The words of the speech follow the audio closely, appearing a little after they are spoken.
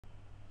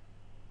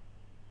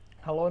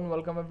Hello and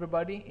welcome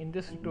everybody. In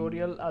this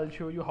tutorial I'll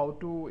show you how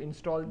to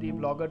install the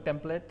Blogger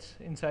templates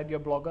inside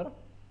your Blogger.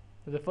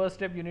 So the first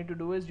step you need to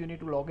do is you need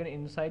to log in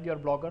inside your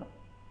Blogger,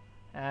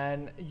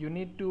 and you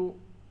need to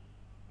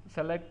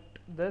select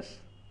this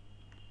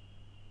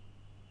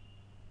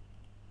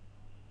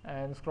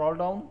and scroll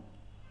down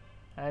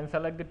and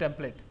select the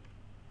template.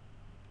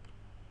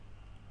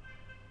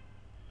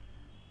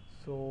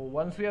 So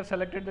once we have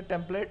selected the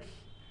templates,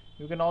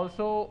 you can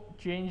also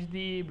change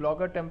the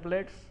Blogger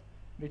templates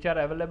which are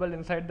available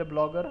inside the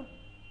Blogger.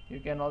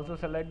 You can also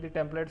select the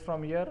templates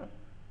from here,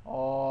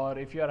 or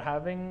if you are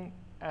having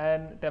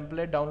an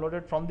template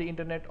downloaded from the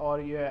internet,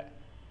 or you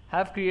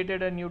have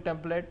created a new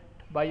template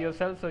by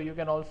yourself, so you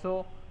can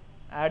also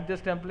add this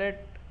template.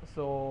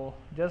 So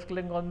just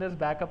click on this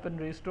backup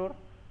and restore.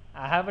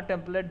 I have a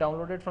template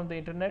downloaded from the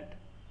internet,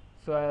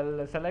 so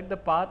I'll select the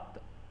path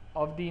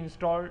of the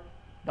installed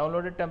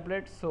downloaded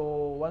template. So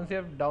once you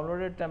have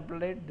downloaded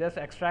template, just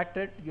extract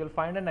it. You'll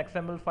find an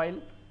XML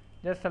file.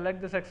 Just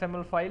select this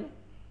XML file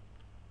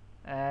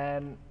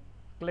and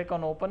click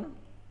on open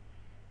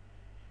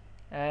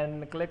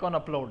and click on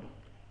upload.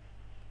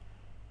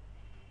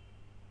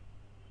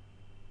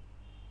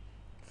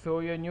 So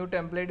your new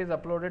template is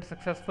uploaded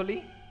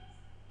successfully.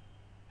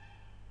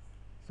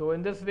 So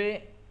in this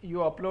way you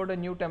upload a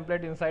new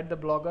template inside the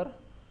Blogger.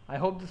 I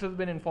hope this has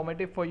been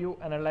informative for you,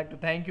 and I'd like to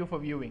thank you for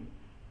viewing.